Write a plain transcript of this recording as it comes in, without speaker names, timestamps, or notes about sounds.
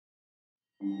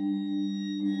ជំ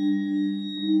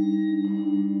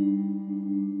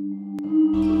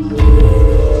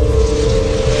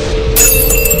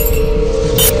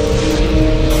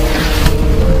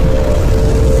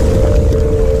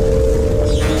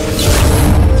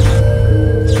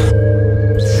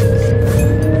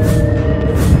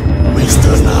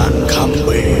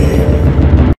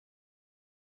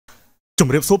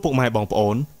រាបសួរពុកម៉ែបងប្អូ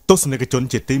នទស្សនិកជន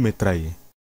ជាទីមេត្រី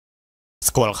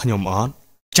ស្គាល់ខ្ញុំអត់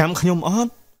ចាំខ្ញុំអ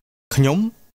ត់ខ្ញុំ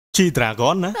ជី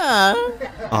Dragon ណា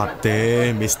អត់ទេ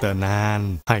Mr. Nan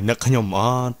ហើយនឹកខ្ញុំអ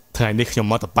ត់ថ្ងៃនេះខ្ញុំ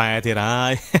មកតប៉ែទៀតហើ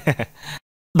យ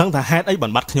ដឹងថាហេតុអីបា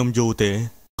នបាត់ខ្ញុំយូរទេ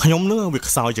ខ្ញុំនឹងវា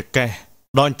ខ្សោយចកេះ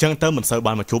ដល់អញ្ចឹងទៅមិនសូវ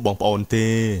បានមកជួបបងប្អូនទេ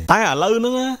តែឥឡូវហ្នឹ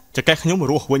ងចកេះខ្ញុំ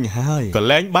រស់វិញហើយក៏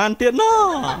លែងបានទៀតណ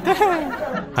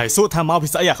ហើយសួរថាមកពី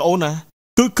ស្អីអាអូនណា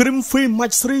គឺគ្រីម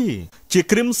Firmax3 ជា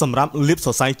គ្រីមសម្រាប់លាបស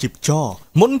រសៃជីបចរ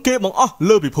មុនគេបង្អស់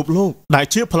លើពិភពលោកដែល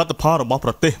ជាផលិតផលរបស់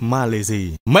ប្រទេសម៉ាឡេស៊ី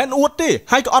មិនអួតទេ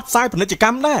ហើយក៏អត់ផ្សាយពាណិជ្ជក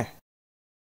ម្មដែរ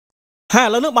ហើយឥ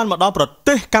ឡូវនេះបានមកដល់ប្រ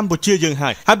ទេសកម្ពុជាយើងហើ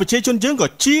យប្រជាជនយើងក៏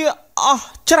ជាអស់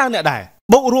ច្រើនអ្នកដែរ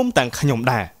បូករួមទាំងខ្ញុំ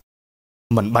ដែរ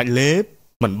មិនបាច់លេប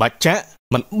មិនបាច់ចាក់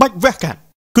មិនបាច់វះកាត់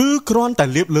គឺគ្រាន់តែ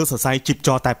លាបលើសរសៃជីបច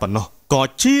រតែប៉ុណ្ណោះក៏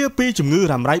ជាពីជំងឺ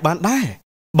រ៉ាំរ៉ៃបានដែរ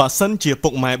បើសិនជាពុ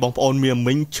កម៉ែបងប្អូនមាន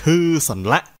មិញឈឺសន្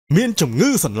លាក់មានជំងឺ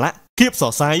សន្លាក់គៀបស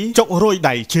រសៃចុករយ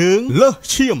ដៃជើងលើស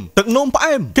ឈាមទឹកនោមផ្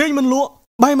អែមគេងមិនលក់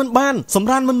បាយមិនបានសម្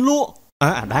រានមិនលក់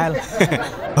អាដែល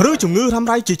ឬជំងឺរ៉ាំ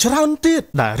រ៉ៃជាច្រើនទៀត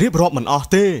ដែលរៀបរាប់មិនអស់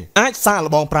ទេអាចសាក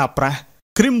ល្បងប្រើប្រាស់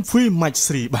គ្រីម Firmax3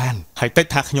 បានហើយតិច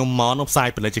ថាខ្ញុំមកនៅផ្សាយ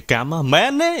ពាណិជ្ជកម្មមែ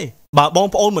នទេបើបង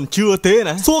ប្អូនមិនជឿទេ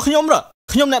ណាសួរខ្ញុំអ្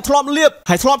នកធ្លាប់លាប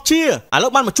ហើយធ្លាប់ជាឥឡូ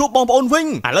វបានមកជួបបងប្អូនវិញឥ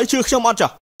ឡូវជឿខ្ញុំអត់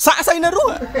ចុះសាកស្អីនៅរ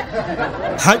ស់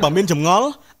ហើយបើមានចម្ងល់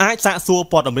អាចសាកសួរ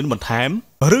ព័ត៌មានបន្ថែម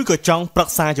ឬក៏ចង់ប្រឹ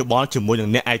ក្សាយោបល់ជាមួយនឹង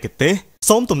អ្នកឯកទេស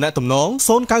សូមទំនាក់ទំនង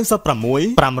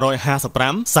096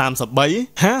 555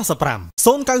 33 55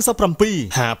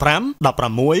 097 55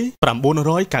 16 999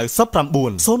 017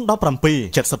 79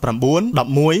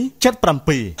 11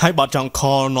 77ហើយបើចង់ខ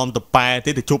លនាំទៅប៉ែ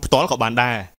ទេទៅជួបផ្ទាល់ក៏បាន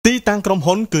ដែរទីតាំងក្រុម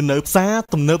ហ៊ុនគឺនៅផ្សារ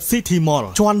ទំនើប City Mall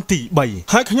ជាន់ទី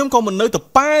3ហើយខ្ញុំក៏មិននៅទៅ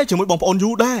ប៉ែជាមួយបងប្អូនយូ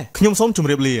រដែរខ្ញុំសូមជម្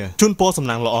រាបលាជូនពរសំ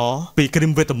ណាងល្អពីគ្រី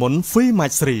មវេទមន្ត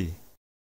Firmax3